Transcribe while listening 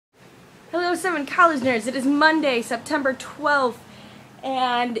Hello 7 College Nerds, it is Monday, September 12th,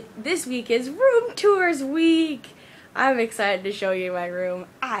 and this week is room tours week. I'm excited to show you my room.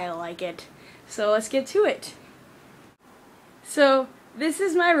 I like it. So let's get to it. So this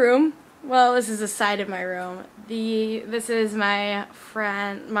is my room. Well, this is the side of my room. This is my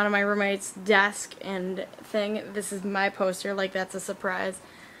friend, one of my roommates' desk and thing. This is my poster, like that's a surprise.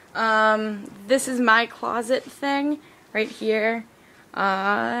 This is my closet thing right here.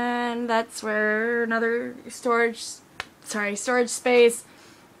 And that's where another storage space.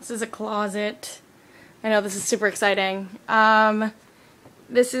 This is a closet. I know this is super exciting.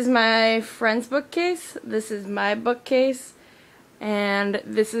 This is my friend's bookcase. This is my bookcase. And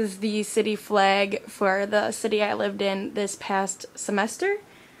this is the city flag for the city I lived in this past semester.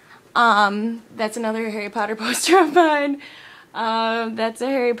 That's another Harry Potter poster of mine. That's a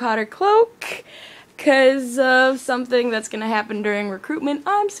Harry Potter cloak. Because of something that's going to happen during recruitment.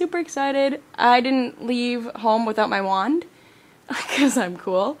 I'm super excited. I didn't leave home without my wand, because I'm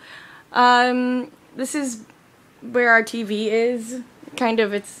cool. This is where our TV is. Kind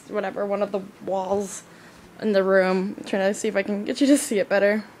of, it's whatever, one of the walls in the room. I'm trying to see if I can get you to see it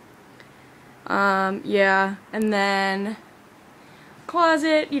better. Yeah, and then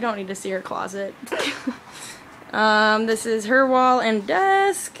closet. You don't need to see her closet. This is her wall and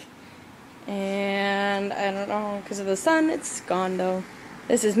desk. And I don't know, because of the sun, it's gone though.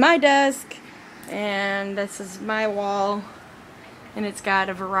 This is my desk, and this is my wall, and it's got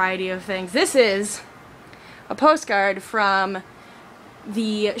a variety of things. This is a postcard from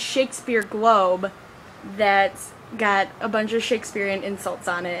the Shakespeare Globe that's got a bunch of Shakespearean insults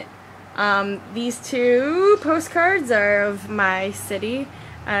on it. These two postcards are of my city.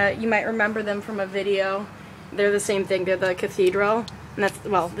 You might remember them from a video. They're the same thing, they're the cathedral. And that's,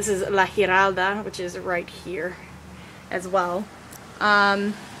 well, this is La Giralda, which is right here as well.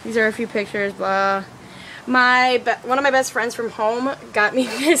 These are a few pictures. One of my best friends from home got me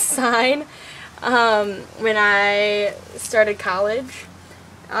this sign when I started college.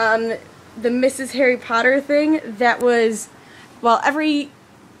 The Mrs. Harry Potter thing, that was, well, every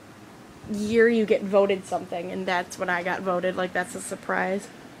year you get voted something, and that's when I got voted. Like, that's a surprise.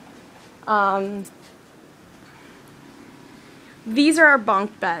 These are our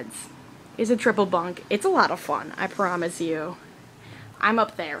bunk beds. It's a triple bunk. It's a lot of fun, I promise you. I'm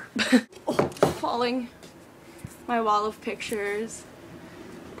up there. Oh, falling. My wall of pictures.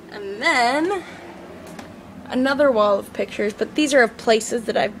 And then another wall of pictures, but these are of places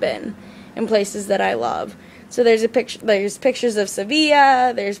that I've been and places that I love. So there's pictures of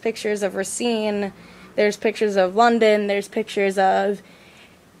Sevilla, there's pictures of Racine, there's pictures of London, there's pictures of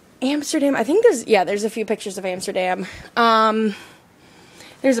Amsterdam. I think there's a few pictures of Amsterdam.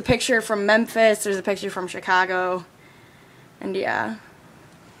 There's a picture from Memphis, there's a picture from Chicago, and yeah,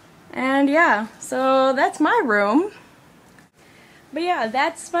 so that's my room. But yeah,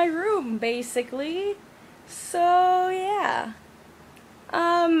 that's my room, basically. So yeah.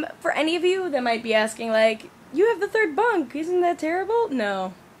 For any of you that might be asking, like, you have the third bunk, isn't that terrible?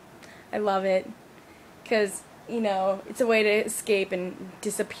 No. I love it. Because, you know, it's a way to escape and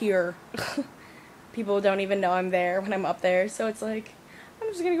disappear. People don't even know I'm there when I'm up there, so it's like, I'm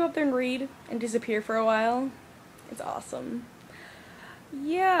just gonna go up there and read and disappear for a while. It's awesome.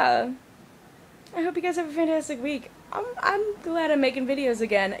 Yeah. I hope you guys have a fantastic week. I'm glad I'm making videos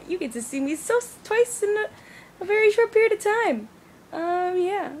again. You get to see me twice in a very short period of time.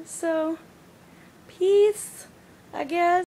 Yeah, so, peace, I guess.